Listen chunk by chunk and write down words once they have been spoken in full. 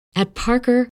At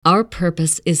Parker, our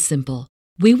purpose is simple.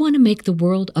 We want to make the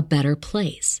world a better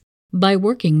place by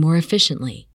working more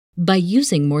efficiently, by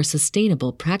using more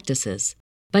sustainable practices,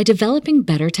 by developing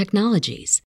better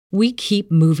technologies. We keep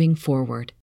moving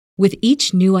forward. With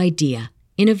each new idea,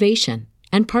 innovation,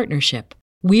 and partnership,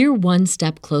 we're one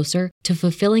step closer to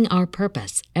fulfilling our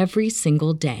purpose every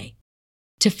single day.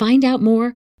 To find out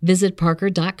more, visit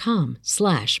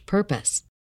parker.com/purpose.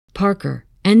 Parker,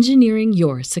 engineering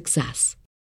your success.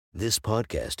 This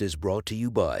podcast is brought to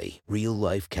you by Real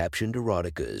Life Captioned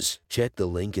Eroticas. Check the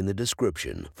link in the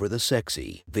description for the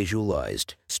sexy,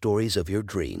 visualized stories of your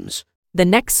dreams. The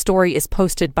next story is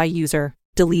posted by user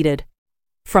deleted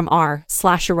from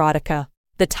r/erotica.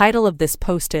 The title of this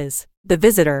post is The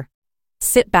Visitor.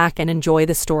 Sit back and enjoy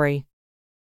the story.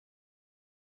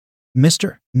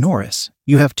 Mr. Norris,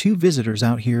 you have 2 visitors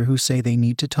out here who say they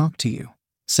need to talk to you,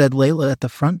 said Layla at the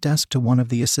front desk to one of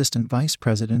the assistant vice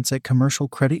presidents at Commercial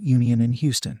Credit Union in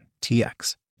Houston,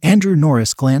 TX. Andrew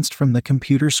Norris glanced from the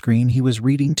computer screen he was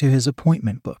reading to his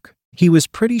appointment book. He was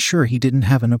pretty sure he didn't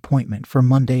have an appointment for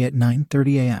Monday at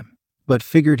 9:30 a.m., but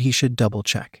figured he should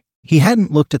double-check. He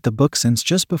hadn't looked at the book since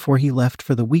just before he left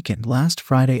for the weekend last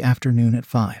Friday afternoon at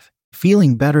 5.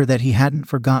 Feeling better that he hadn't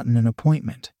forgotten an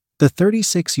appointment, the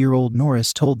 36-year-old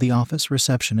Norris told the office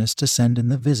receptionist to send in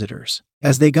the visitors.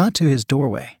 As they got to his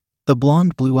doorway, the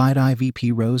blonde, blue-eyed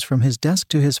IVP rose from his desk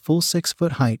to his full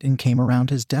 6-foot height and came around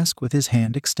his desk with his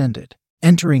hand extended.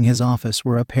 Entering his office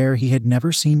were a pair he had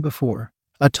never seen before,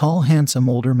 a tall, handsome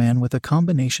older man with a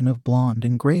combination of blonde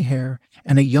and gray hair,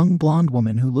 and a young blonde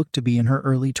woman who looked to be in her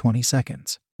early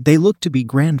 22s. They looked to be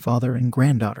grandfather and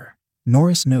granddaughter,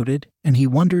 Norris noted, and he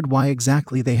wondered why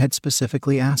exactly they had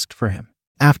specifically asked for him.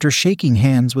 After shaking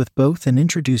hands with both and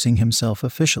introducing himself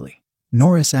officially,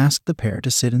 Norris asked the pair to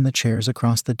sit in the chairs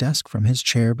across the desk from his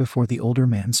chair before the older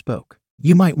man spoke.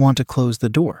 You might want to close the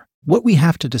door. What we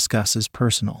have to discuss is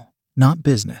personal, not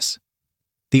business,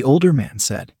 the older man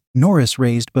said. Norris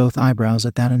raised both eyebrows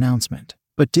at that announcement,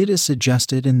 but did as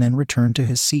suggested and then returned to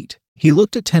his seat. He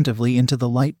looked attentively into the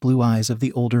light blue eyes of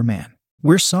the older man.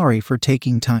 We're sorry for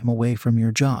taking time away from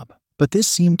your job, but this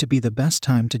seemed to be the best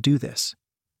time to do this,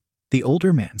 the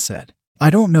older man said. I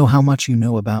don't know how much you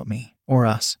know about me, or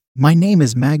us. My name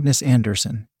is Magnus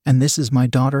Anderson, and this is my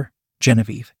daughter,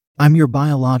 Genevieve. I'm your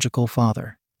biological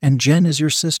father, and Jen is your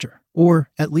sister, or,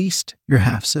 at least, your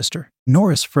half-sister.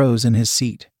 Norris froze in his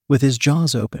seat, with his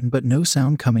jaws open but no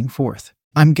sound coming forth.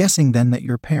 I'm guessing then that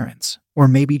your parents, or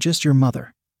maybe just your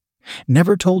mother,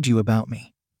 never told you about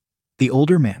me, the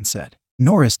older man said.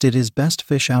 Norris did his best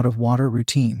fish-out-of-water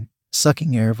routine,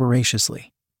 sucking air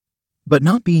voraciously, but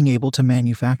not being able to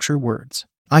manufacture words.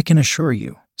 I can assure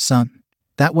you, son,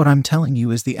 that what I'm telling you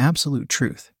is the absolute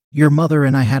truth. Your mother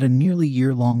and I had a nearly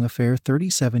year-long affair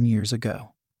 37 years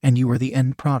ago, and you were the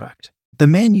end product. The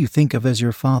man you think of as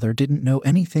your father didn't know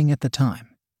anything at the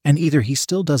time, and either he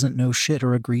still doesn't know shit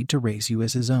or agreed to raise you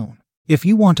as his own. If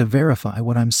you want to verify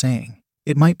what I'm saying,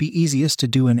 it might be easiest to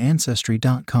do an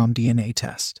Ancestry.com DNA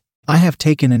test. I have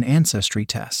taken an ancestry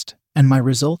test, and my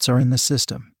results are in the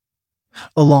system,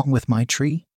 along with my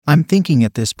tree. I'm thinking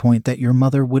at this point that your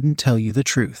mother wouldn't tell you the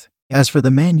truth. As for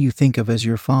the man you think of as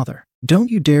your father,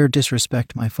 don't you dare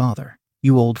disrespect my father,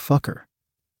 you old fucker,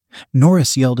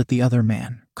 Norris yelled at the other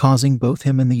man, causing both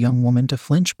him and the young woman to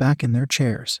flinch back in their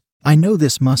chairs. I know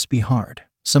this must be hard,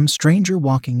 some stranger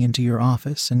walking into your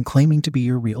office and claiming to be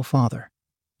your real father,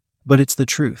 but it's the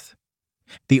truth,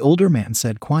 the older man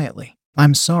said quietly.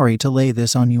 I'm sorry to lay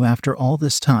this on you after all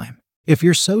this time. If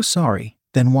you're so sorry,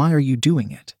 then why are you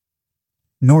doing it?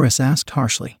 Norris asked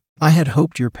harshly. I had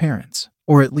hoped your parents,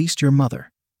 or at least your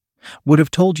mother, would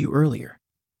have told you earlier,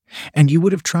 and you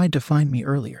would have tried to find me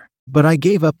earlier. But I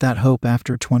gave up that hope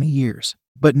after 20 years.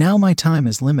 But now my time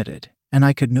is limited, and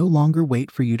I could no longer wait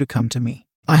for you to come to me.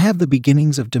 I have the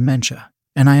beginnings of dementia,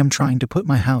 and I am trying to put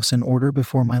my house in order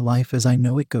before my life as I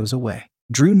know it goes away.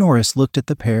 Drew Norris looked at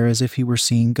the pair as if he were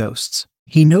seeing ghosts.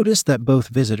 He noticed that both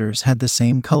visitors had the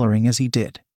same coloring as he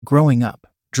did. Growing up,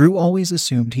 Drew always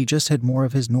assumed he just had more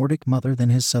of his Nordic mother than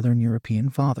his Southern European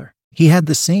father. He had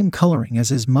the same coloring as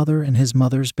his mother and his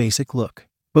mother's basic look,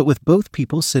 but with both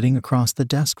people sitting across the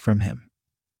desk from him,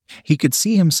 he could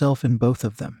see himself in both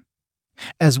of them.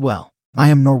 As well, I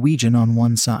am Norwegian on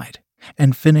one side,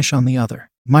 and Finnish on the other.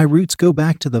 My roots go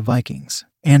back to the Vikings,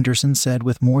 Anderson said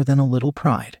with more than a little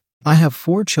pride. I have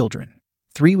 4 children,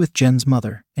 3 with Jen's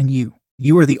mother, and you.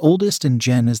 You are the oldest and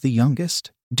Jen is the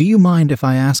youngest. Do you mind if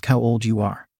I ask how old you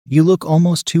are? You look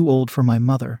almost too old for my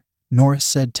mother, Norris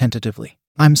said tentatively.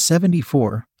 I'm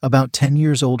 74, about 10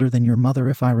 years older than your mother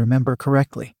if I remember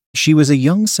correctly. She was a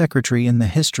young secretary in the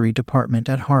history department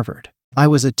at Harvard. I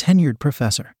was a tenured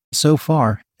professor. So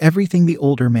far, everything the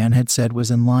older man had said was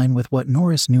in line with what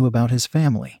Norris knew about his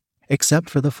family, except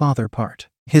for the father part.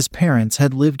 His parents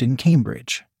had lived in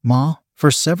Cambridge, Ma,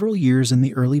 for several years in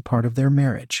the early part of their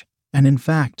marriage, and in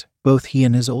fact, both he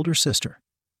and his older sister,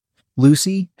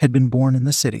 Lucy, had been born in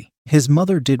the city. His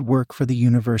mother did work for the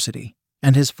university,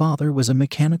 and his father was a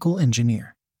mechanical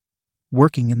engineer,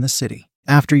 working in the city.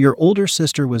 After your older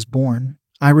sister was born,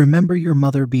 I remember your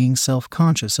mother being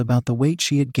self-conscious about the weight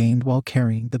she had gained while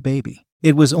carrying the baby.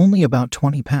 It was only about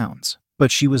 20 pounds,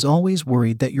 but she was always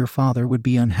worried that your father would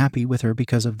be unhappy with her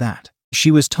because of that. She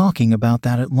was talking about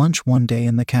that at lunch one day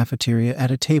in the cafeteria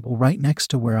at a table right next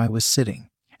to where I was sitting,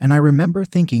 and I remember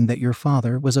thinking that your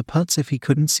father was a putz if he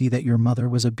couldn't see that your mother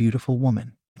was a beautiful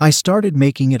woman. I started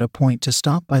making it a point to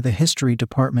stop by the history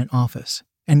department office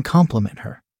and compliment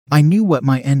her. I knew what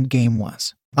my end game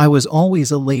was. I was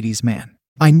always a ladies' man.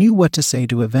 I knew what to say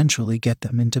to eventually get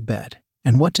them into bed,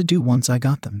 and what to do once I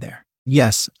got them there.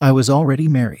 Yes, I was already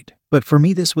married, but for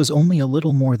me this was only a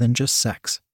little more than just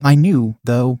sex. I knew,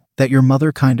 though, that your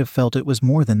mother kind of felt it was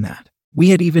more than that. We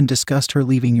had even discussed her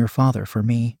leaving your father for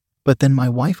me, but then my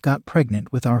wife got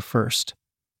pregnant with our first,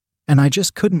 and I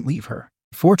just couldn't leave her.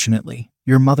 Fortunately,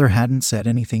 your mother hadn't said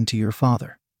anything to your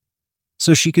father,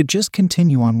 so she could just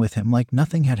continue on with him like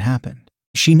nothing had happened.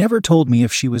 She never told me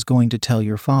if she was going to tell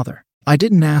your father. I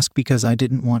didn't ask because I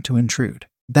didn't want to intrude.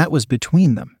 That was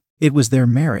between them. It was their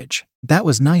marriage. That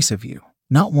was nice of you,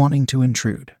 not wanting to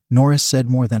intrude, Norris said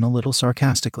more than a little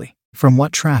sarcastically. From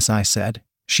what Trass I said,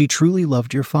 she truly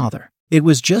loved your father. It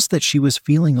was just that she was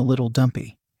feeling a little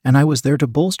dumpy, and I was there to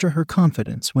bolster her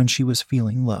confidence when she was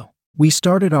feeling low. We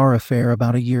started our affair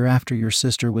about a year after your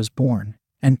sister was born,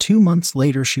 and 2 months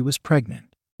later she was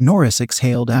pregnant. Norris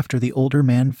exhaled after the older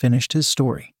man finished his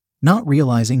story, not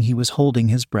realizing he was holding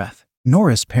his breath.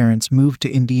 Norris' parents moved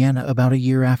to Indiana about a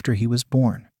year after he was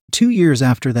born. 2 years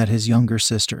after that his younger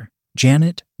sister,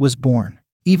 Janet, was born.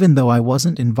 Even though I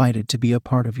wasn't invited to be a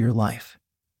part of your life,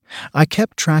 I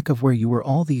kept track of where you were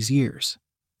all these years,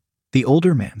 the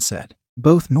older man said.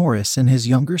 Both Norris and his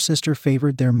younger sister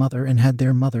favored their mother and had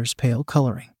their mother's pale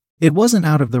coloring. It wasn't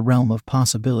out of the realm of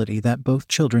possibility that both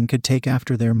children could take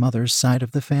after their mother's side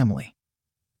of the family,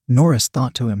 Norris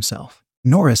thought to himself.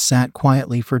 Norris sat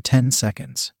quietly for 10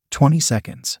 seconds, 20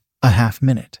 seconds, a half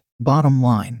minute. Bottom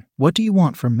line, what do you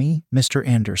want from me, Mr.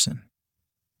 Anderson?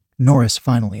 Norris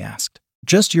finally asked.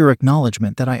 Just your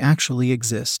acknowledgement that I actually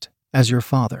exist, as your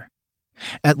father.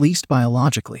 At least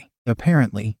biologically.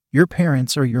 Apparently, your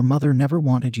parents or your mother never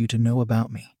wanted you to know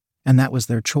about me, and that was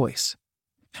their choice.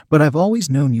 But I've always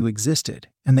known you existed,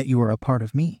 and that you are a part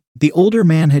of me. The older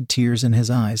man had tears in his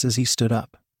eyes as he stood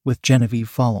up, with Genevieve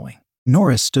following.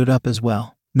 Norris stood up as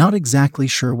well, not exactly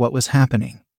sure what was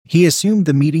happening. He assumed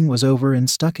the meeting was over and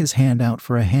stuck his hand out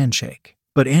for a handshake,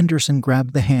 but Anderson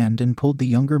grabbed the hand and pulled the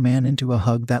younger man into a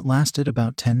hug that lasted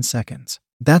about 10 seconds.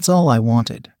 That's all I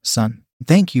wanted, son.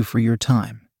 Thank you for your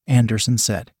time, Anderson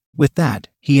said. With that,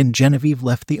 he and Genevieve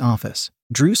left the office.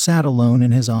 Drew sat alone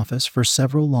in his office for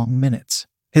several long minutes,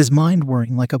 his mind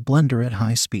whirring like a blender at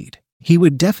high speed. He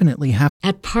would definitely have.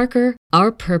 At Parker,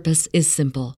 our purpose is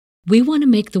simple. We want to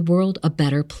make the world a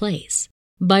better place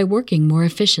by working more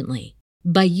efficiently,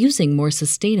 by using more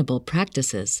sustainable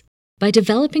practices, by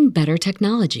developing better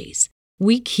technologies.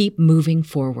 We keep moving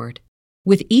forward.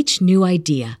 With each new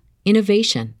idea,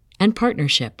 innovation, and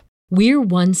partnership, we're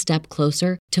one step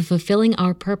closer to fulfilling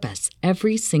our purpose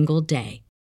every single day.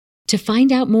 To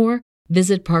find out more,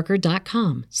 visit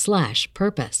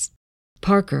parker.com/purpose.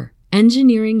 Parker,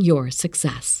 engineering your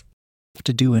success.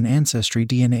 To do an ancestry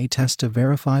DNA test to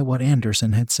verify what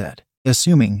Anderson had said.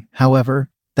 Assuming, however,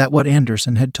 that what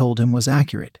Anderson had told him was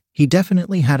accurate, he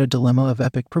definitely had a dilemma of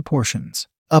epic proportions.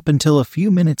 Up until a few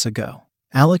minutes ago,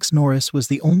 Alex Norris was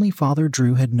the only father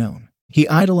Drew had known. He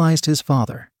idolized his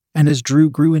father, and as Drew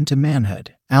grew into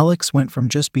manhood, Alex went from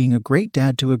just being a great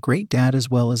dad to a great dad as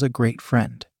well as a great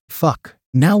friend. Fuck,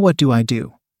 now what do I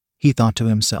do? He thought to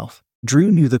himself.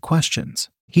 Drew knew the questions.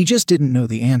 He just didn't know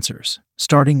the answers.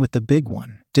 Starting with the big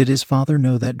one, did his father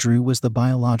know that Drew was the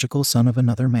biological son of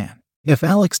another man? If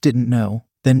Alex didn't know,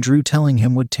 then Drew telling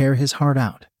him would tear his heart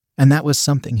out, and that was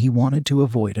something he wanted to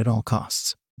avoid at all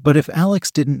costs. But if Alex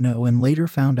didn't know and later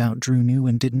found out Drew knew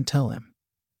and didn't tell him,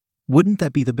 wouldn't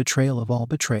that be the betrayal of all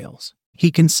betrayals?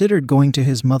 He considered going to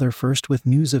his mother first with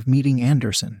news of meeting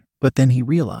Anderson, but then he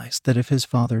realized that if his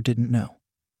father didn't know,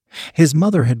 his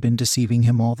mother had been deceiving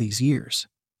him all these years,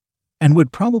 and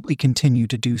would probably continue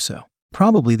to do so.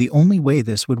 Probably the only way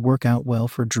this would work out well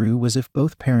for Drew was if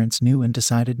both parents knew and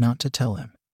decided not to tell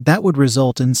him. That would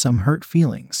result in some hurt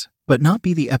feelings, but not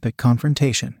be the epic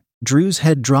confrontation. Drew's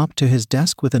head dropped to his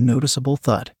desk with a noticeable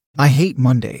thud. I hate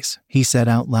Mondays, he said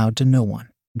out loud to no one.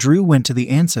 Drew went to the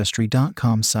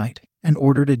Ancestry.com site and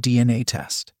ordered a DNA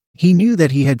test. He knew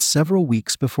that he had several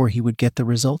weeks before he would get the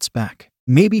results back.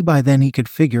 Maybe by then he could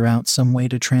figure out some way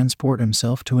to transport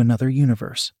himself to another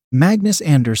universe. Magnus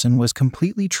Anderson was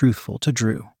completely truthful to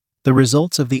Drew. The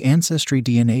results of the Ancestry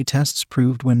DNA tests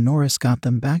proved when Norris got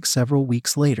them back several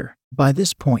weeks later. By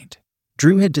this point,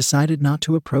 Drew had decided not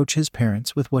to approach his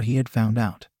parents with what he had found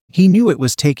out. He knew it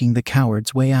was taking the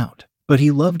coward's way out, but he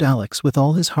loved Alex with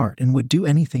all his heart and would do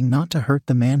anything not to hurt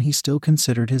the man he still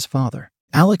considered his father.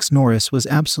 Alex Norris was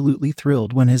absolutely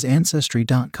thrilled when his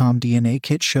Ancestry.com DNA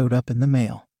kit showed up in the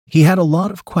mail. He had a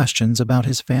lot of questions about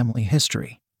his family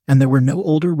history, and there were no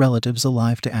older relatives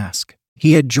alive to ask.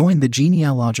 He had joined the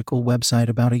genealogical website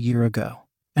about a year ago,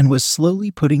 and was slowly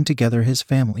putting together his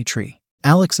family tree.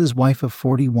 Alex's wife of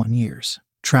 41 years,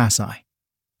 Tracy,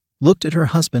 looked at her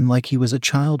husband like he was a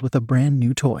child with a brand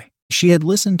new toy. She had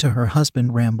listened to her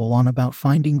husband ramble on about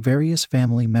finding various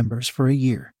family members for a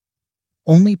year,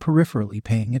 only peripherally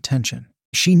paying attention.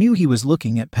 She knew he was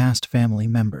looking at past family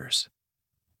members,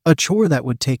 a chore that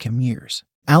would take him years.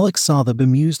 Alex saw the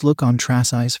bemused look on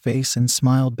Tracy's face and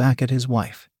smiled back at his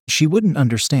wife. She wouldn't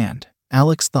understand,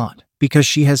 Alex thought, because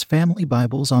she has family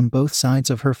Bibles on both sides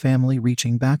of her family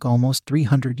reaching back almost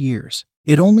 300 years.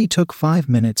 It only took 5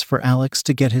 minutes for Alex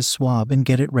to get his swab and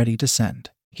get it ready to send.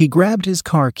 He grabbed his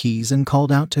car keys and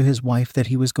called out to his wife that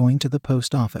he was going to the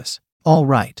post office. All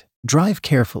right, drive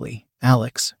carefully,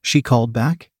 Alex, she called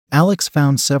back. Alex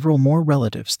found several more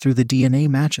relatives through the DNA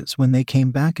matches when they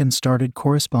came back and started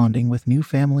corresponding with new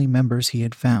family members he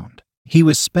had found. He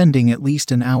was spending at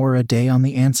least an hour a day on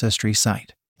the Ancestry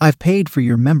site. I've paid for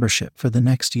your membership for the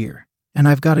next year, and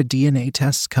I've got a DNA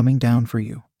test coming down for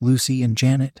you, Lucy and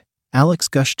Janet. Alex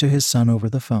gushed to his son over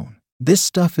the phone. This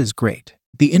stuff is great.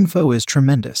 The info is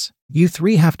tremendous. You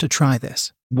three have to try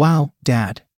this. Wow,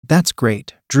 Dad, that's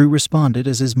great, Drew responded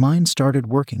as his mind started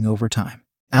working overtime.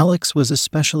 Alex was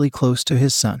especially close to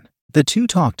his son. The two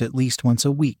talked at least once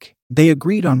a week. They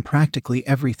agreed on practically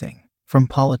everything, from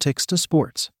politics to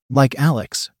sports. Like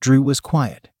Alex, Drew was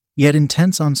quiet, yet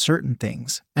intense on certain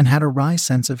things, and had a wry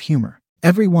sense of humor.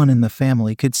 Everyone in the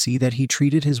family could see that he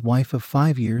treated his wife of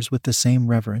 5 years with the same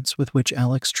reverence with which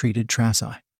Alex treated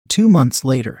Tracy. 2 months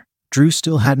later, Drew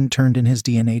still hadn't turned in his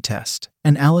DNA test,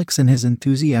 and Alex in his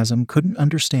enthusiasm couldn't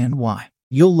understand why.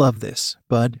 You'll love this,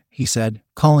 bud, he said,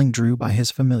 calling Drew by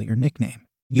his familiar nickname.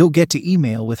 You'll get to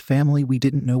email with family we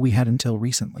didn't know we had until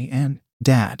recently and,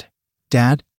 Dad,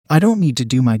 I don't need to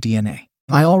do my DNA.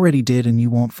 I already did and you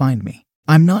won't find me.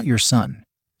 I'm not your son.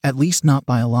 At least not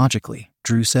biologically,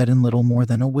 Drew said in little more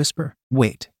than a whisper.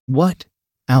 Wait, what?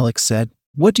 Alex said.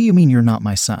 What do you mean you're not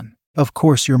my son? Of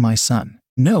course you're my son.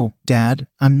 No, Dad,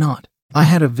 I'm not. I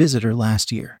had a visitor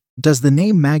last year. Does the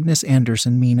name Magnus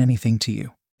Anderson mean anything to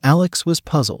you? Alex was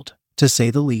puzzled, to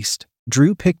say the least.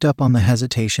 Drew picked up on the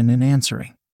hesitation in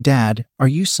answering. Dad, are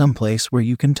you someplace where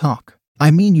you can talk?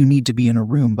 I mean you need to be in a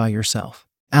room by yourself.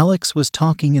 Alex was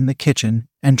talking in the kitchen,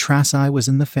 and Tracy was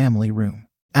in the family room.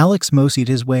 Alex moseyed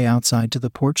his way outside to the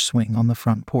porch swing on the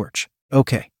front porch.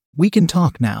 Okay, we can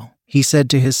talk now, he said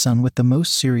to his son with the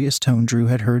most serious tone Drew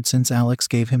had heard since Alex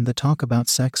gave him the talk about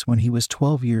sex when he was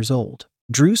 12 years old.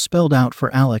 Drew spelled out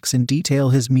for Alex in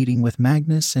detail his meeting with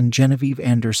Magnus and Genevieve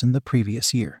Anderson the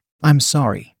previous year. I'm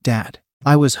sorry, Dad.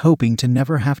 I was hoping to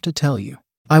never have to tell you.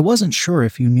 I wasn't sure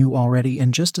if you knew already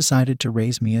and just decided to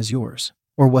raise me as yours.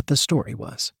 Or what the story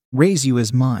was. Raise you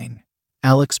as mine,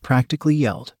 Alex practically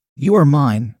yelled. You are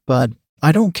mine, bud.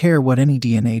 I don't care what any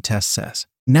DNA test says.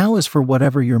 Now as for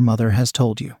whatever your mother has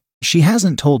told you. She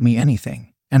hasn't told me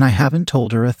anything, and I haven't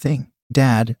told her a thing.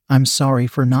 Dad, I'm sorry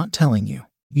for not telling you.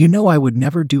 You know I would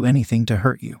never do anything to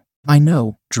hurt you. I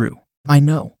know, Drew. I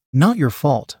know. Not your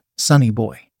fault, sonny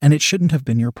boy, and it shouldn't have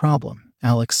been your problem,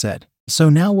 Alex said. So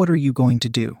now what are you going to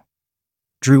do?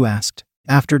 Drew asked.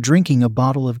 After drinking a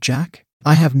bottle of Jack?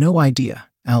 I have no idea,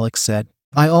 Alex said.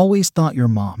 I always thought your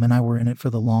mom and I were in it for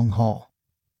the long haul.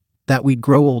 That we'd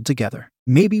grow old together.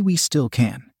 Maybe we still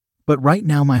can. But right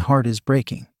now my heart is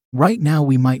breaking. Right now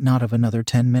we might not have another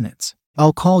 10 minutes.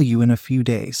 I'll call you in a few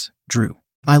days, Drew.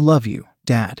 I love you,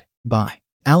 Dad. Bye.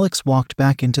 Alex walked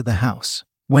back into the house,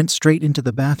 went straight into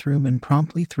the bathroom and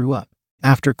promptly threw up.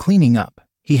 After cleaning up,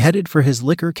 he headed for his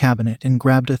liquor cabinet and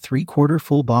grabbed a 3/4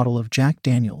 full bottle of Jack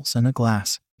Daniels and a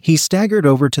glass. He staggered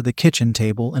over to the kitchen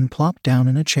table and plopped down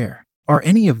in a chair. Are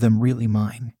any of them really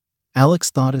mine? Alex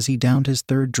thought as he downed his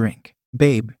third drink.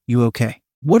 Babe, you okay?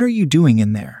 What are you doing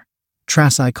in there?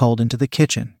 Tracy called into the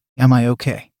kitchen. Am I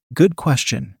okay? Good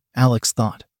question, Alex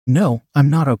thought. No, I'm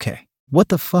not okay. What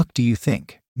the fuck do you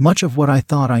think? Much of what I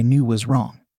thought I knew was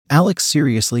wrong. Alex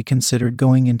seriously considered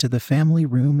going into the family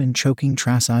room and choking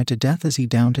Trasai to death as he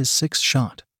downed his 6th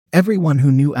shot. Everyone who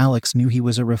knew Alex knew he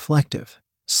was a reflective,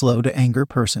 slow-to-anger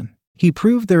person. He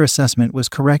proved their assessment was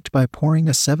correct by pouring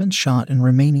a 7th shot and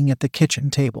remaining at the kitchen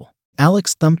table.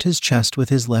 Alex thumped his chest with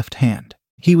his left hand.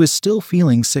 He was still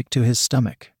feeling sick to his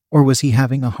stomach. Or was he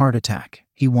having a heart attack?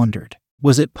 He wondered.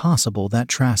 Was it possible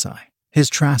that his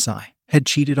Trasai, had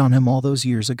cheated on him all those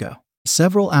years ago?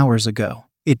 Several hours ago,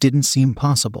 it didn't seem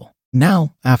possible.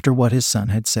 Now, after what his son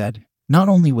had said, not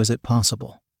only was it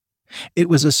possible, it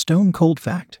was a stone-cold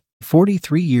fact.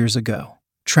 43 years ago,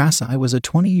 Trasai was a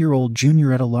 20-year-old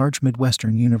junior at a large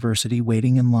Midwestern university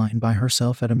waiting in line by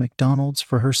herself at a McDonald's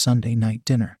for her Sunday night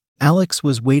dinner. Alex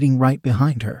was waiting right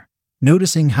behind her,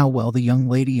 noticing how well the young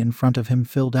lady in front of him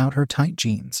filled out her tight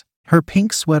jeans. Her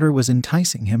pink sweater was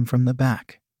enticing him from the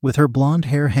back, with her blonde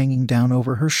hair hanging down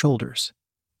over her shoulders,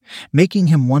 making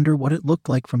him wonder what it looked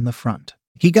like from the front.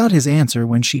 He got his answer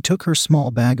when she took her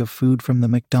small bag of food from the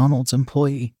McDonald's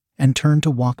employee and turned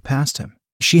to walk past him.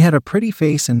 She had a pretty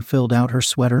face and filled out her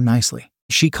sweater nicely.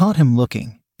 She caught him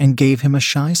looking and gave him a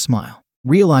shy smile.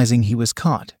 Realizing he was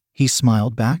caught, he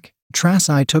smiled back.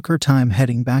 Trasai took her time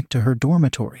heading back to her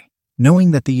dormitory,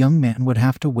 knowing that the young man would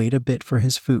have to wait a bit for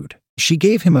his food. She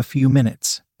gave him a few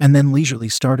minutes and then leisurely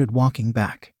started walking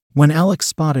back. When Alex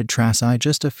spotted Trasai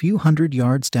just a few hundred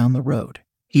yards down the road,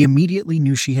 he immediately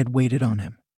knew she had waited on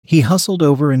him. He hustled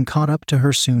over and caught up to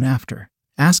her soon after,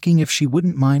 asking if she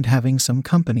wouldn't mind having some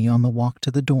company on the walk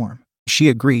to the dorm. She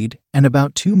agreed, and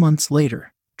about 2 months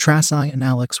later, Trasai and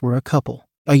Alex were a couple.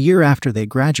 A year after they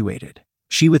graduated,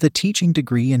 she with a teaching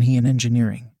degree and he in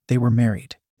engineering, they were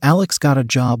married. Alex got a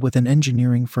job with an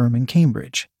engineering firm in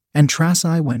Cambridge, and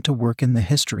Trasai went to work in the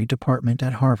history department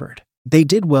at Harvard. They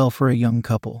did well for a young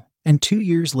couple, and 2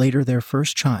 years later their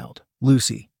first child,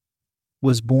 Lucy,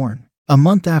 was born. A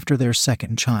month after their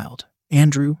second child,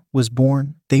 Andrew, was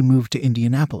born, they moved to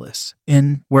Indianapolis,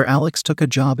 where Alex took a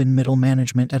job in middle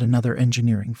management at another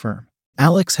engineering firm.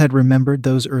 Alex had remembered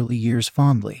those early years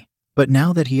fondly, but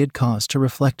now that he had cause to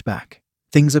reflect back,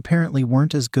 things apparently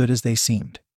weren't as good as they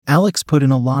seemed. Alex put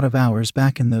in a lot of hours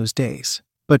back in those days,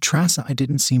 but Trasai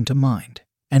didn't seem to mind,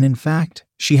 and in fact,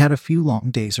 she had a few long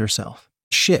days herself.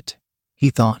 Shit, he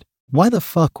thought. Why the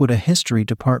fuck would a history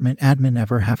department admin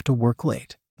ever have to work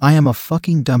late? I am a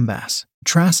fucking dumbass.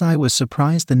 Trasai was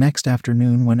surprised the next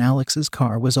afternoon when Alex's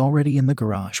car was already in the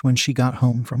garage when she got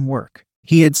home from work.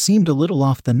 He had seemed a little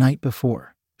off the night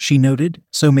before, she noted,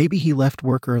 so maybe he left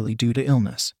work early due to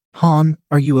illness. Han,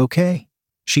 are you okay?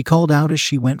 She called out as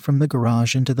she went from the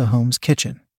garage into the home's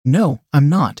kitchen. No, I'm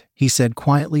not, he said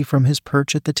quietly from his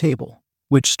perch at the table,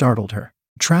 which startled her.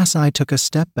 Trasai took a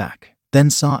step back,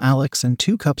 then saw Alex and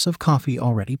 2 cups of coffee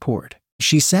already poured.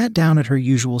 She sat down at her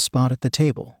usual spot at the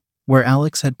table, where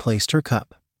Alex had placed her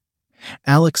cup.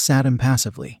 Alex sat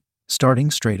impassively,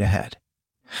 starting straight ahead,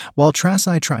 while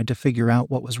Trasai tried to figure out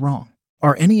what was wrong.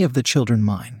 Are any of the children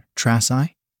mine,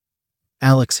 Trasai?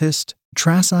 Alex hissed.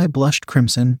 Trasai blushed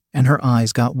crimson, and her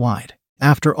eyes got wide.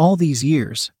 After all these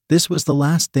years, this was the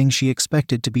last thing she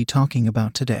expected to be talking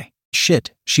about today.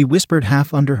 Shit, she whispered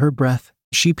half under her breath.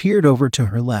 She peered over to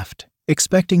her left,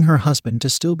 expecting her husband to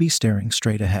still be staring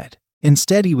straight ahead.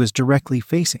 Instead, he was directly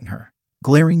facing her,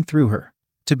 glaring through her.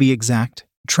 To be exact,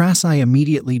 Trasai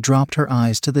immediately dropped her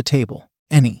eyes to the table.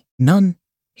 Any? None?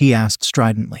 He asked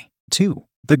stridently. 2.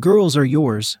 The girls are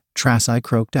yours, Trasai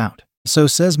croaked out. So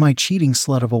says my cheating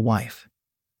slut of a wife.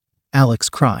 Alex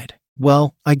cried.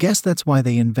 Well, I guess that's why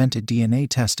they invented DNA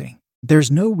testing. There's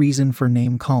no reason for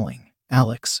name-calling,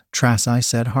 Alex, Trasai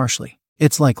said harshly.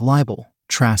 It's like libel,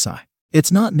 Trasai.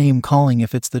 It's not name-calling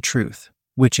if it's the truth,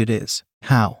 which it is.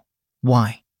 How?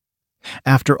 Why?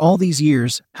 After all these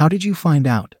years, how did you find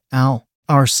out, Al,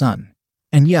 our son?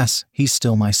 And yes, he's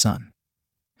still my son.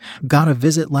 Got a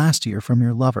visit last year from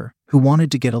your lover, who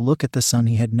wanted to get a look at the son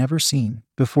he had never seen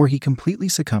before he completely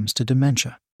succumbs to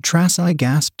dementia. Trasai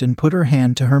gasped and put her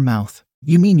hand to her mouth.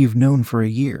 You mean you've known for a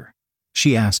year?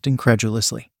 She asked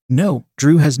incredulously. No,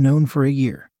 Drew has known for a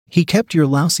year. He kept your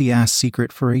lousy ass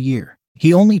secret for a year.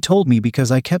 He only told me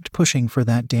because I kept pushing for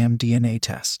that damn DNA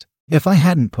test. If I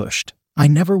hadn't pushed, I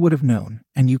never would have known,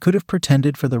 and you could have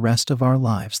pretended for the rest of our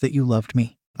lives that you loved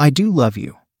me. I do love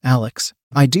you, Alex.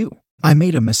 I do. I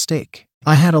made a mistake.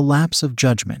 I had a lapse of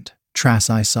judgment,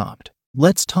 Trasai sobbed.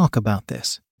 Let's talk about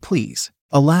this, please.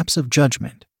 A lapse of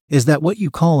judgment. Is that what you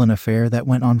call an affair that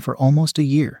went on for almost a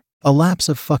year? A lapse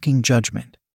of fucking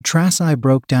judgment. Trasai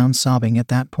broke down sobbing at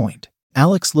that point.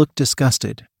 Alex looked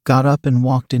disgusted, got up and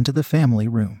walked into the family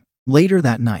room. Later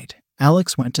that night,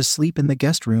 Alex went to sleep in the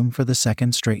guest room for the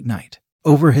second straight night.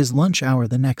 Over his lunch hour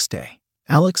the next day,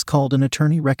 Alex called an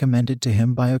attorney recommended to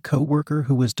him by a co-worker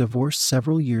who was divorced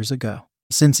several years ago.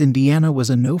 Since Indiana was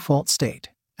a no-fault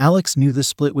state, Alex knew the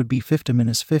split would be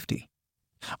 50-50,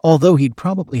 although he'd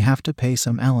probably have to pay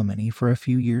some alimony for a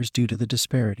few years due to the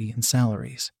disparity in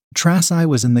salaries. Tracy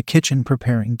was in the kitchen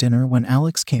preparing dinner when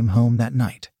Alex came home that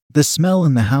night. The smell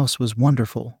in the house was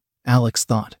wonderful, Alex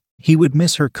thought. He would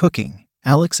miss her cooking,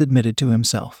 Alex admitted to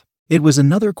himself. It was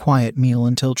another quiet meal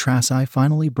until Tracy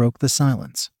finally broke the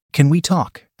silence. Can we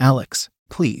talk, Alex,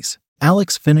 please?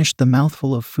 Alex finished the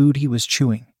mouthful of food he was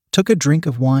chewing, took a drink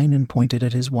of wine and pointed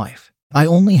at his wife. I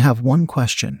only have one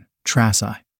question,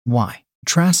 Tracy. Why?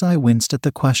 Tracy winced at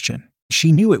the question.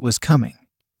 She knew it was coming,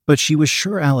 but she was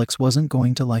sure Alex wasn't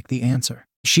going to like the answer.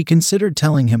 She considered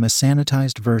telling him a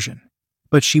sanitized version,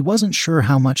 but she wasn't sure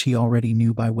how much he already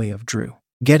knew by way of Drew.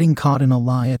 Getting caught in a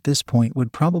lie at this point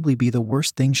would probably be the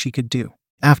worst thing she could do.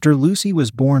 After Lucy was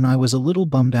born, I was a little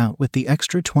bummed out with the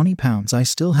extra 20 pounds I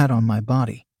still had on my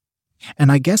body.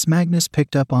 And I guess Magnus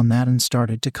picked up on that and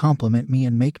started to compliment me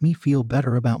and make me feel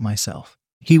better about myself.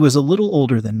 He was a little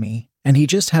older than me, and he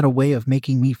just had a way of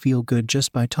making me feel good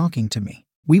just by talking to me.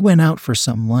 We went out for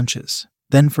some lunches,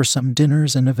 then for some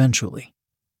dinners, and eventually,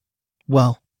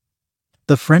 well,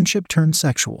 the friendship turned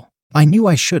sexual. I knew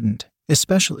I shouldn't,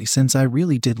 especially since I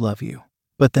really did love you.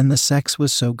 But then the sex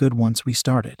was so good once we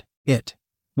started. It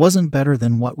wasn't better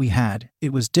than what we had,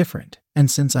 it was different,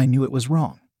 and since I knew it was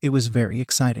wrong, it was very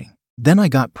exciting. Then I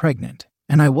got pregnant,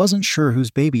 and I wasn't sure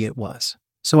whose baby it was,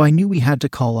 so I knew we had to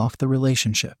call off the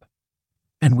relationship.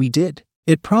 And we did.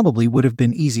 It probably would have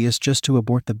been easiest just to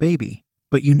abort the baby,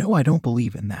 but you know I don't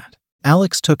believe in that.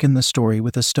 Alex took in the story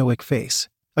with a stoic face,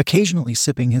 occasionally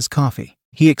sipping his coffee.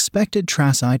 He expected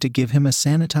Tracy to give him a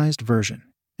sanitized version,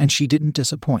 and she didn't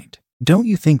disappoint. Don't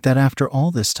you think that after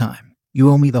all this time, you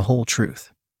owe me the whole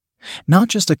truth? Not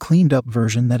just a cleaned-up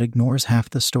version that ignores half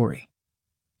the story,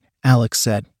 Alex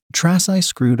said. Tracy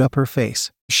screwed up her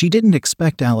face. She didn't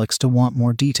expect Alex to want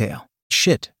more detail.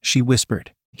 Shit, she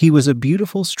whispered. He was a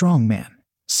beautiful, strong man,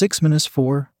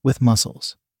 6'4", with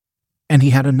muscles. And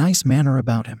he had a nice manner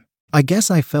about him. I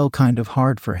guess I fell kind of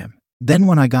hard for him. Then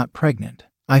when I got pregnant,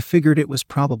 I figured it was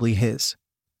probably his.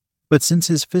 But since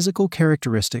his physical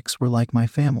characteristics were like my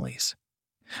family's,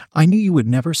 I knew you would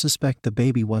never suspect the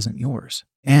baby wasn't yours.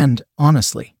 And,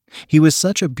 honestly, he was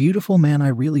such a beautiful man, I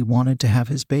really wanted to have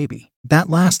his baby. That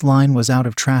last line was out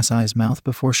of Tracy's mouth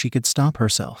before she could stop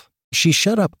herself. She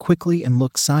shut up quickly and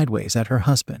looked sideways at her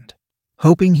husband,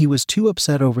 hoping he was too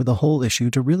upset over the whole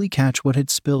issue to really catch what had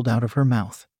spilled out of her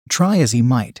mouth. Try as he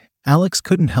might, Alex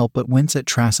couldn't help but wince at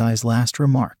Tracy's last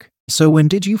remark. So when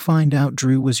did you find out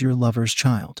Drew was your lover's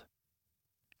child?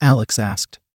 Alex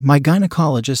asked. My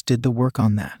gynecologist did the work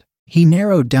on that. He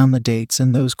narrowed down the dates,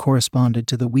 and those corresponded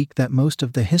to the week that most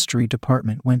of the history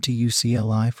department went to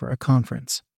UCLI for a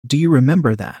conference. Do you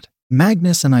remember that?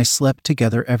 Magnus and I slept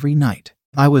together every night.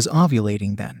 I was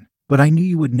ovulating then, but I knew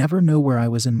you would never know where I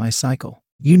was in my cycle.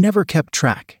 You never kept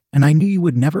track, and I knew you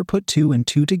would never put 2 and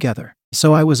 2 together.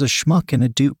 So I was a schmuck and a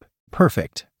dupe.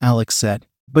 Perfect, Alex said.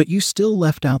 But you still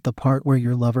left out the part where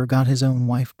your lover got his own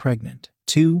wife pregnant,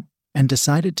 too, and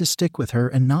decided to stick with her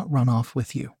and not run off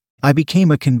with you. I became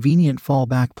a convenient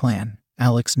fallback plan,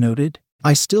 Alex noted.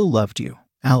 I still loved you,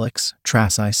 Alex,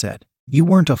 Tracy said. You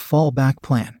weren't a fallback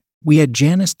plan. We had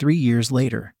Janice 3 years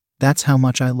later. That's how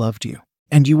much I loved you.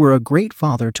 And you were a great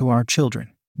father to our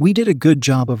children. We did a good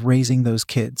job of raising those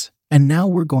kids, and now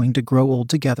we're going to grow old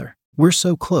together. We're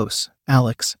so close,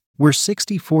 Alex. We're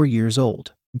 64 years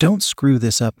old. Don't screw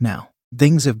this up now.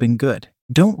 Things have been good.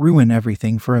 Don't ruin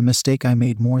everything for a mistake I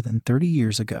made more than 30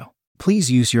 years ago. Please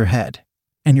use your head.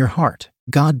 And your heart.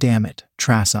 God damn it,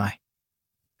 Tracy.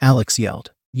 Alex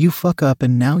yelled. You fuck up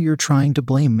and now you're trying to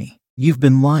blame me. You've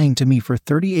been lying to me for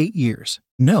 38 years.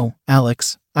 No,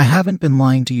 Alex, I haven't been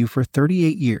lying to you for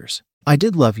 38 years. I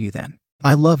did love you then.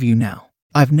 I love you now.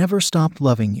 I've never stopped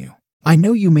loving you. I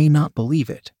know you may not believe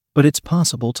it, but it's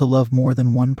possible to love more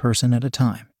than one person at a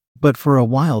time. But for a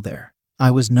while there, I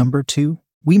was number 2.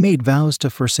 We made vows to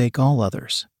forsake all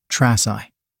others,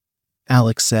 Tracy.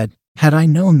 Alex said. Had I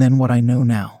known then what I know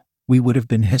now, we would have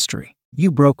been history. You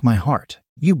broke my heart.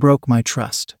 You broke my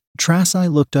trust. Tracy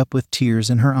looked up with tears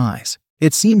in her eyes.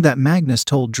 It seemed that Magnus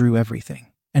told Drew everything,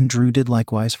 and Drew did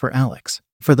likewise for Alex.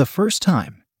 For the first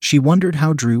time, she wondered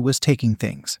how Drew was taking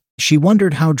things. She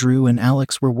wondered how Drew and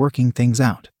Alex were working things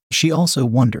out. She also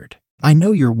wondered. I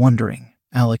know you're wondering,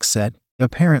 Alex said.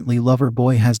 Apparently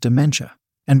Loverboy has dementia,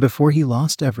 and before he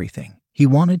lost everything, he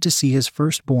wanted to see his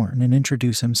firstborn and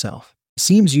introduce himself.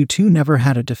 Seems you two never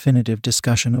had a definitive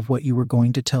discussion of what you were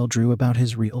going to tell Drew about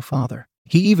his real father.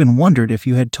 He even wondered if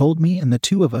you had told me and the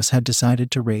two of us had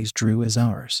decided to raise Drew as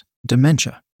ours.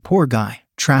 Dementia. Poor guy,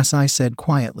 Trasai said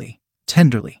quietly,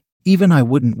 tenderly. Even I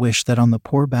wouldn't wish that on the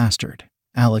poor bastard,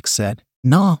 Alex said.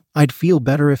 Nah, I'd feel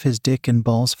better if his dick and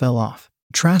balls fell off.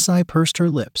 Trasai pursed her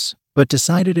lips, but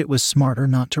decided it was smarter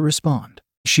not to respond.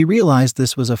 She realized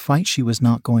this was a fight she was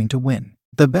not going to win.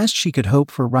 The best she could hope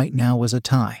for right now was a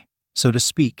tie, so to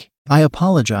speak. I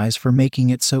apologize for making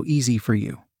it so easy for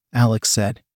you, Alex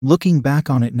said. Looking back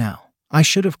on it now, I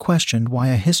should have questioned why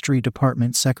a history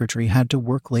department secretary had to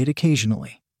work late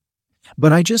occasionally.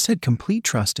 But I just had complete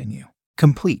trust in you.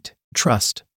 Complete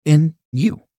trust in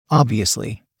you.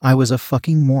 Obviously, I was a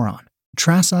fucking moron.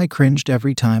 Trasai cringed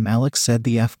every time Alex said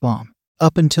the F-bomb.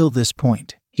 Up until this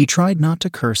point, he tried not to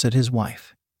curse at his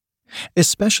wife,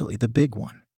 especially the big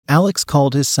one. Alex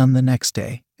called his son the next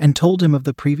day and told him of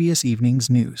the previous evening's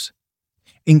news,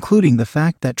 including the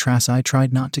fact that Trasai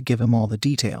tried not to give him all the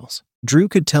details. Drew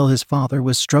could tell his father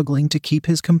was struggling to keep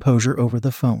his composure over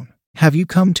the phone. Have you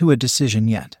come to a decision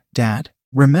yet, Dad?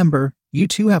 Remember, you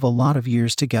two have a lot of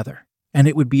years together, and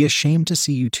it would be a shame to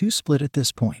see you two split at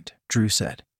this point, Drew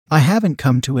said. I haven't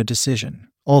come to a decision,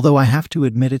 although I have to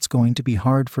admit it's going to be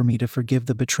hard for me to forgive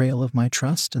the betrayal of my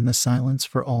trust and the silence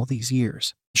for all these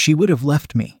years. She would have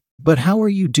left me. But how are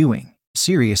you doing?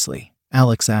 Seriously,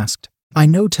 Alex asked. I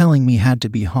know telling me had to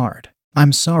be hard.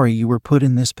 I'm sorry you were put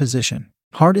in this position.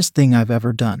 Hardest thing I've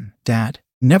ever done, Dad.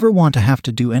 Never want to have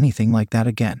to do anything like that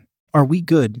again. Are we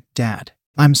good, Dad?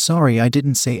 I'm sorry I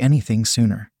didn't say anything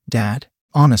sooner, Dad.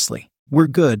 Honestly, we're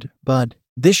good, bud.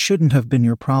 This shouldn't have been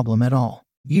your problem at all.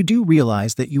 You do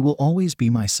realize that you will always be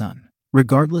my son,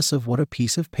 regardless of what a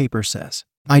piece of paper says.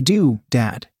 I do,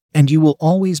 Dad, and you will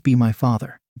always be my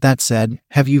father. That said,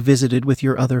 have you visited with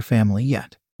your other family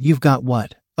yet? You've got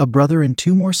what? A brother and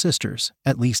 2 more sisters,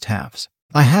 at least halves.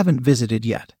 I haven't visited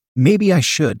yet. Maybe I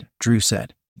should, Drew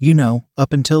said. You know,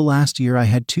 up until last year I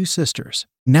had 2 sisters.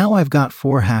 Now I've got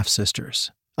 4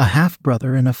 half-sisters, a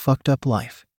half-brother and a fucked up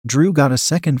life. Drew got a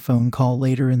second phone call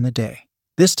later in the day,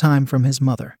 this time from his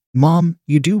mother. Mom,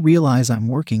 you do realize I'm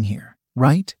working here,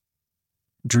 right?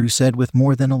 Drew said with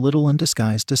more than a little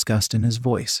undisguised disgust in his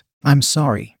voice. I'm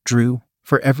sorry, Drew,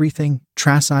 for everything,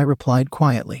 Trasai replied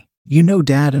quietly. You know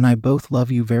Dad and I both love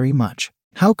you very much.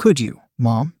 How could you,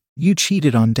 Mom? You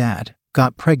cheated on Dad,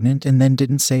 got pregnant and then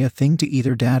didn't say a thing to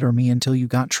either Dad or me until you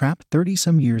got trapped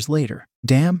 30-some years later.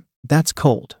 Damn, that's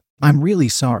cold. I'm really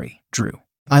sorry, Drew.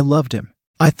 I loved him.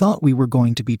 I thought we were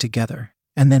going to be together,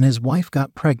 and then his wife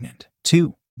got pregnant,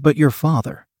 too. But your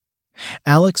father,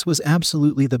 Alex, was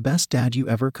absolutely the best dad you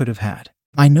ever could have had.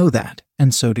 I know that,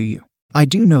 and so do you. I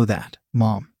do know that,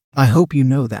 Mom. I hope you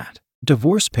know that.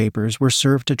 Divorce papers were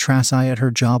served to Trasai at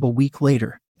her job a week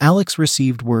later. Alex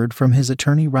received word from his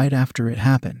attorney right after it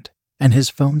happened, and his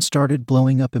phone started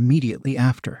blowing up immediately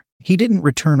after. He didn't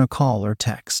return a call or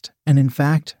text, and in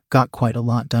fact, got quite a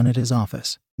lot done at his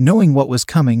office. Knowing what was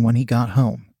coming when he got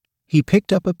home, he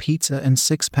picked up a pizza and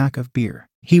 6-pack of beer.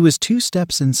 He was 2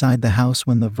 steps inside the house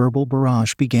when the verbal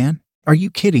barrage began. Are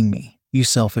you kidding me, you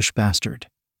selfish bastard?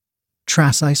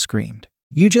 Trasai screamed.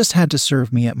 You just had to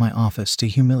serve me at my office to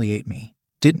humiliate me,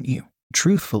 didn't you?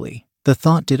 Truthfully, the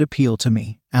thought did appeal to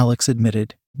me, Alex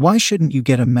admitted. Why shouldn't you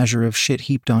get a measure of shit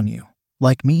heaped on you?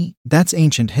 Like me? That's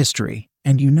ancient history,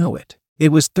 and you know it.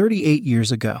 It was 38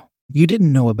 years ago. You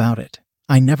didn't know about it.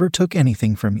 I never took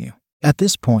anything from you. At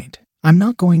this point, I'm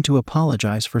not going to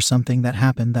apologize for something that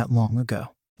happened that long ago.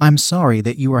 I'm sorry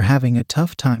that you are having a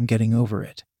tough time getting over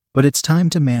it, but it's time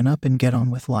to man up and get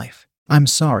on with life. I'm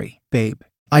sorry, babe.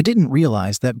 I didn't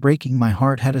realize that breaking my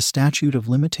heart had a statute of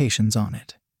limitations on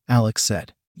it, Alex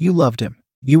said. You loved him.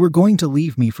 You were going to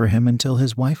leave me for him until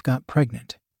his wife got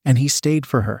pregnant, and he stayed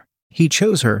for her. He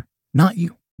chose her, not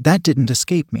you. That didn't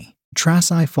escape me.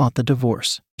 Trasai fought the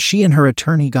divorce. She and her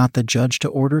attorney got the judge to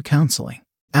order counseling.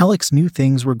 Alex knew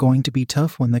things were going to be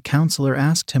tough when the counselor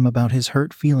asked him about his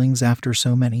hurt feelings after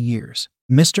so many years.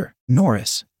 Mr.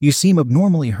 Norris, you seem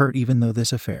abnormally hurt even though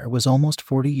this affair was almost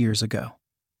 40 years ago.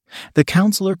 The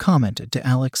counselor commented to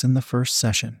Alex in the first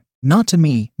session. Not to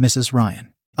me, Mrs.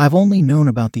 Ryan. I've only known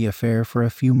about the affair for a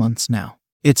few months now.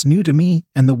 It's new to me,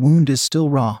 and the wound is still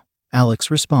raw, Alex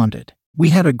responded. We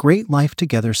had a great life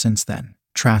together since then,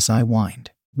 Trasai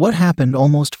whined. What happened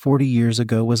almost 40 years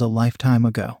ago was a lifetime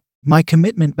ago. My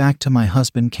commitment back to my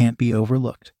husband can't be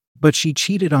overlooked. But she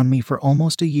cheated on me for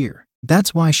almost a year.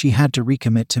 That's why she had to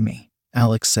recommit to me,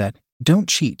 Alex said. Don't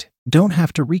cheat. Don't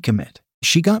have to recommit.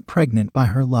 She got pregnant by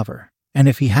her lover, and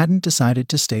if he hadn't decided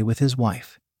to stay with his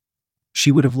wife,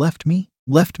 she would have left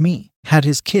me, had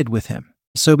his kid with him.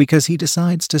 So because he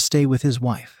decides to stay with his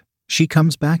wife, she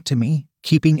comes back to me,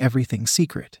 keeping everything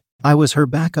secret. I was her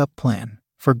backup plan,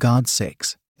 for God's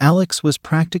sakes. Alex was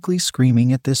practically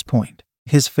screaming at this point.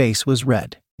 His face was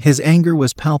red. His anger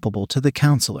was palpable to the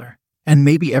counselor, and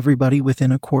maybe everybody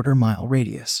within a quarter-mile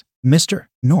radius. Mr.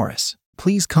 Norris,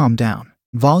 please calm down.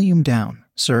 Volume down,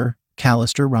 sir,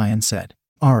 Callister Ryan said.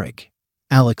 Arig.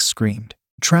 Alex screamed.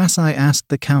 Trasai asked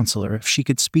the counselor if she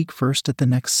could speak first at the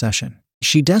next session.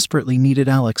 She desperately needed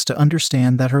Alex to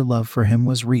understand that her love for him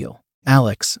was real.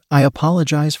 Alex, I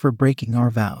apologize for breaking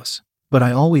our vows, but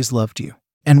I always loved you.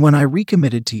 And when I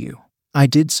recommitted to you, I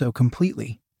did so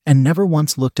completely, and never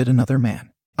once looked at another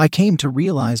man. I came to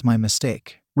realize my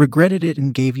mistake, regretted it,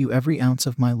 and gave you every ounce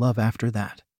of my love after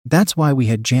that. That's why we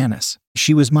had Janice.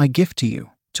 She was my gift to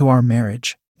you, to our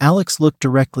marriage. Alex looked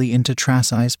directly into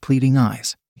Trasai's pleading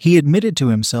eyes. He admitted to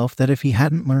himself that if he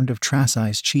hadn't learned of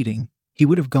Trasai's cheating, he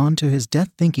would have gone to his death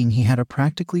thinking he had a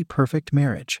practically perfect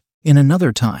marriage. In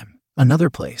another time, another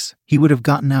place, he would have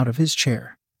gotten out of his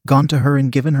chair, gone to her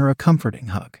and given her a comforting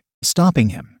hug. Stopping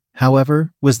him,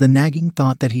 however, was the nagging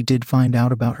thought that he did find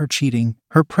out about her cheating,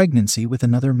 her pregnancy with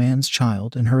another man's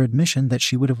child, and her admission that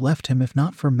she would have left him if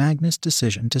not for Magnus'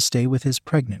 decision to stay with his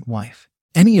pregnant wife.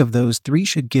 Any of those three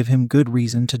should give him good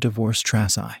reason to divorce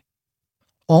Trasai.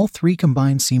 All three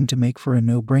combined seemed to make for a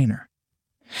no-brainer.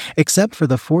 Except for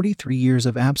the 43 years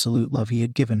of absolute love he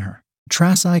had given her.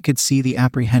 Trasai could see the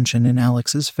apprehension in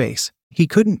Alex's face. He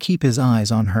couldn't keep his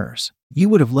eyes on hers. You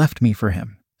would have left me for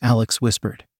him, Alex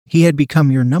whispered. He had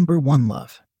become your number one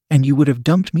love, and you would have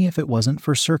dumped me if it wasn't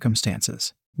for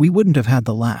circumstances. We wouldn't have had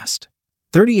the last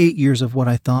 38 years of what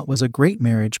I thought was a great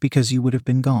marriage because you would have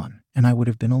been gone, and I would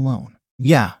have been alone.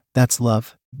 Yeah, that's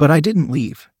love, but I didn't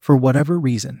leave, for whatever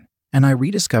reason, and I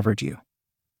rediscovered you.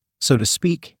 So to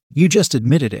speak, you just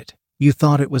admitted it. You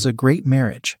thought it was a great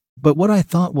marriage, but what I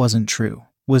thought wasn't true,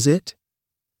 was it?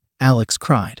 Alex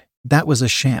cried. That was a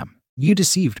sham. You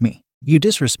deceived me. You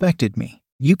disrespected me.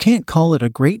 You can't call it a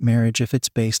great marriage if it's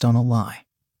based on a lie.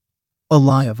 A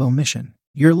lie of omission.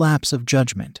 Your lapse of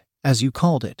judgment, as you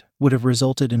called it, would have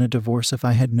resulted in a divorce if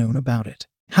I had known about it.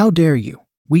 How dare you?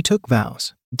 We took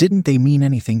vows. Didn't they mean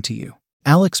anything to you?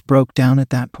 Alex broke down at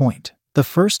that point. The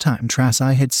first time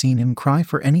Trasai had seen him cry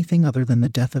for anything other than the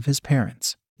death of his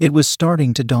parents. It was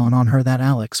starting to dawn on her that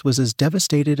Alex was as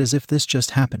devastated as if this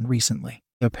just happened recently.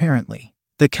 Apparently,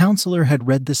 the counselor had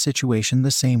read the situation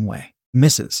the same way.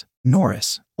 Mrs.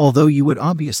 Norris, although you would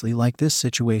obviously like this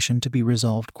situation to be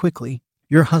resolved quickly,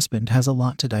 your husband has a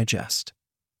lot to digest.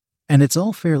 And it's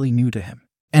all fairly new to him.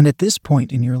 And at this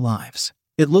point in your lives,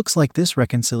 it looks like this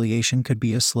reconciliation could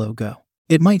be a slow go.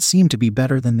 It might seem to be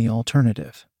better than the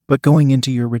alternative, but going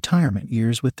into your retirement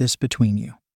years with this between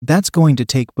you, that's going to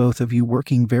take both of you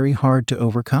working very hard to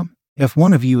overcome. If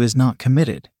one of you is not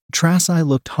committed, Trasai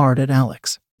looked hard at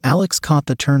Alex. Alex caught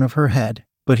the turn of her head,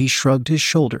 but he shrugged his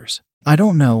shoulders. I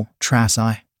don't know,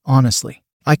 Trasai, honestly.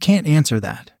 I can't answer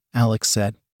that, Alex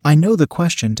said. I know the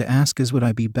question to ask is would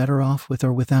I be better off with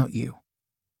or without you?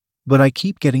 But I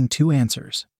keep getting two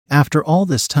answers. After all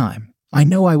this time, I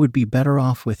know I would be better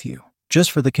off with you,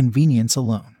 just for the convenience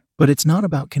alone. But it's not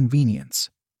about convenience.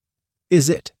 Is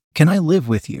it? Can I live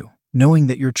with you, knowing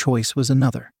that your choice was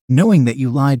another? Knowing that you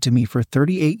lied to me for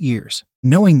 38 years?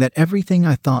 Knowing that everything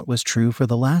I thought was true for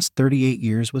the last 38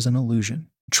 years was an illusion?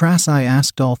 Trasai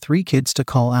asked all three kids to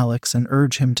call Alex and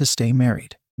urge him to stay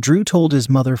married. Drew told his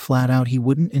mother flat out he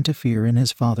wouldn't interfere in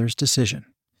his father's decision.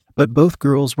 But both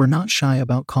girls were not shy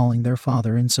about calling their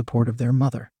father in support of their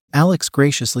mother. Alex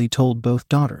graciously told both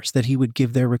daughters that he would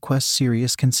give their request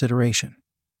serious consideration.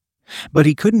 But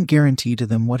he couldn't guarantee to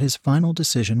them what his final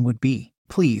decision would be.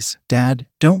 Please, Dad,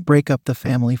 don't break up the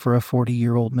family for a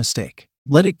 40-year-old mistake.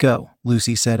 Let it go,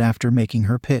 Lucy said after making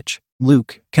her pitch.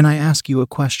 Luke, can I ask you a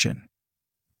question?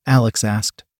 Alex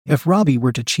asked. If Robbie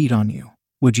were to cheat on you,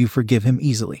 would you forgive him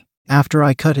easily? After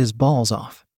I cut his balls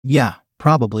off? Yeah,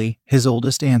 probably, his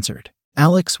oldest answered.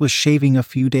 Alex was shaving a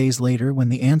few days later when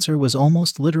the answer was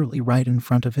almost literally right in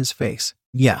front of his face.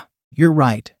 Yeah, you're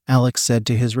right, Alex said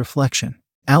to his reflection.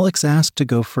 Alex asked to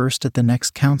go first at the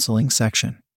next counseling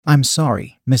section. I'm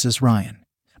sorry, Mrs. Ryan,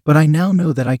 but I now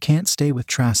know that I can't stay with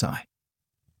Trasai.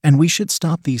 And we should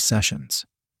stop these sessions.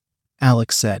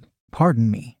 Alex said,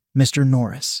 Pardon me, Mr.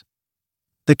 Norris.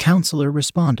 The counselor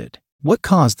responded, What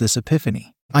caused this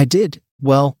epiphany? I did,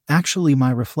 well, actually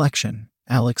my reflection,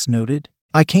 Alex noted.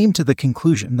 I came to the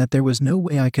conclusion that there was no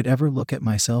way I could ever look at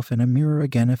myself in a mirror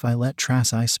again if I let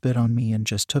Trasai spit on me and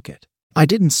just took it. I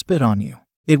didn't spit on you.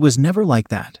 It was never like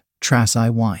that, Trasai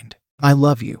whined. I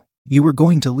love you. You were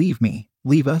going to leave me,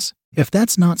 leave us? If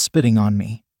that's not spitting on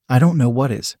me, I don't know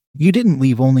what is. You didn't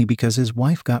leave only because his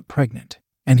wife got pregnant,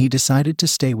 and he decided to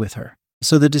stay with her.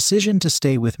 So the decision to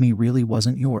stay with me really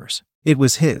wasn't yours. It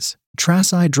was his.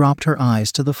 Tracy dropped her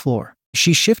eyes to the floor.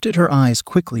 She shifted her eyes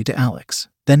quickly to Alex,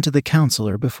 then to the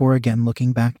counselor before again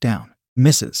looking back down.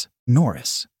 Mrs.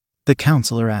 Norris, the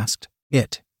counselor asked.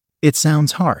 It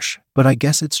sounds harsh, but I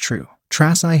guess it's true.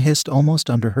 Tracy hissed almost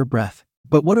under her breath.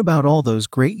 But what about all those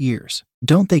great years?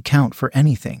 Don't they count for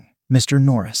anything, Mr.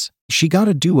 Norris? She got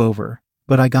a do-over,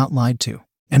 but I got lied to.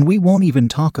 And we won't even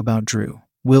talk about Drew,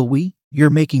 will we? You're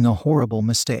making a horrible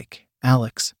mistake,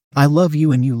 Alex. I love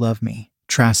you and you love me,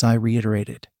 Tracy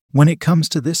reiterated. When it comes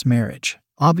to this marriage,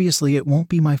 obviously it won't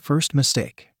be my first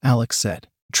mistake, Alex said.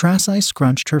 Tracy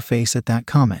scrunched her face at that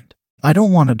comment. I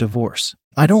don't want a divorce.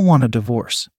 I don't want a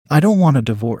divorce. I don't want a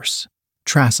divorce,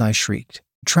 Tracy shrieked.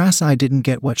 Tracy didn't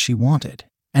get what she wanted,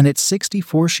 and at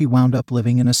 64 she wound up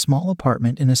living in a small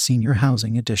apartment in a senior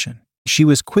housing addition. She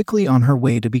was quickly on her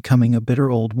way to becoming a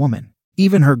bitter old woman.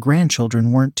 Even her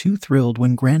grandchildren weren't too thrilled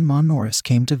when Grandma Norris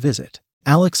came to visit.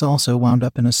 Alex also wound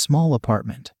up in a small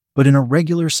apartment, but in a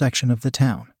regular section of the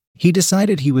town. He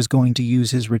decided he was going to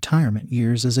use his retirement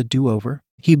years as a do-over.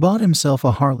 He bought himself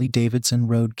a Harley-Davidson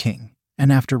Road King,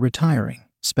 and after retiring,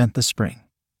 spent the spring,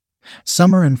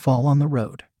 summer and fall on the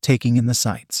road, taking in the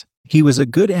sights. He was a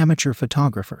good amateur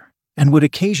photographer, and would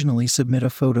occasionally submit a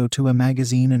photo to a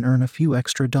magazine and earn a few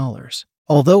extra dollars.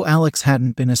 Although Alex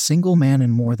hadn't been a single man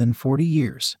in more than 40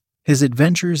 years, his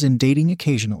adventures in dating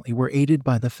occasionally were aided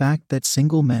by the fact that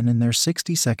single men in their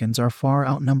 60 seconds are far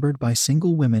outnumbered by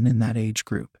single women in that age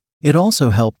group. It also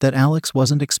helped that Alex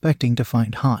wasn't expecting to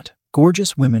find hot,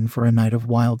 gorgeous women for a night of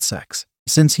wild sex,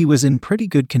 since he was in pretty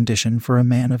good condition for a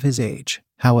man of his age.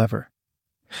 However,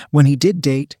 when he did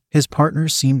date, his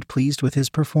partners seemed pleased with his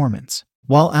performance.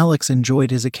 While Alex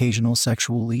enjoyed his occasional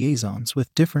sexual liaisons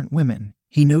with different women,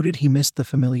 he noted he missed the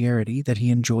familiarity that he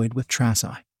enjoyed with Tracy.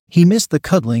 He missed the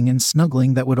cuddling and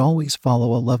snuggling that would always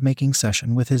follow a lovemaking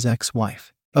session with his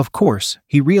ex-wife. Of course,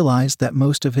 he realized that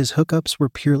most of his hookups were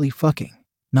purely fucking,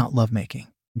 not lovemaking.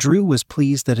 Drew was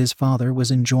pleased that his father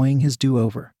was enjoying his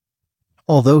do-over,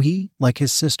 although he, like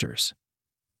his sisters,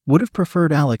 would have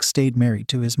preferred Alex stayed married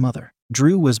to his mother.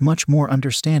 Drew was much more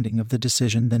understanding of the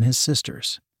decision than his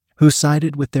sisters, who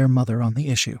sided with their mother on the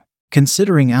issue.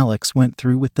 Considering Alex went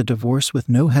through with the divorce with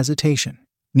no hesitation,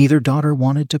 neither daughter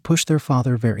wanted to push their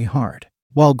father very hard.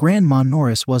 While Grandma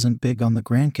Norris wasn't big on the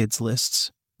grandkids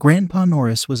lists, Grandpa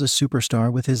Norris was a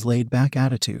superstar with his laid-back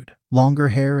attitude, longer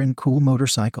hair and cool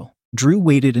motorcycle. Drew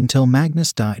waited until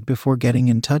Magnus died before getting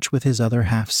in touch with his other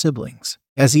half-siblings.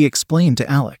 As he explained to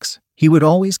Alex, he would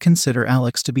always consider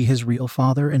Alex to be his real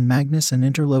father and Magnus an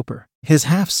interloper. His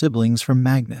half-siblings from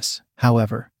Magnus,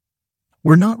 however,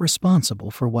 were not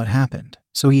responsible for what happened,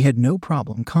 so he had no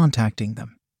problem contacting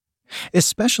them.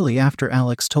 Especially after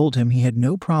Alex told him he had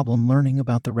no problem learning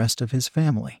about the rest of his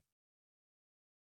family.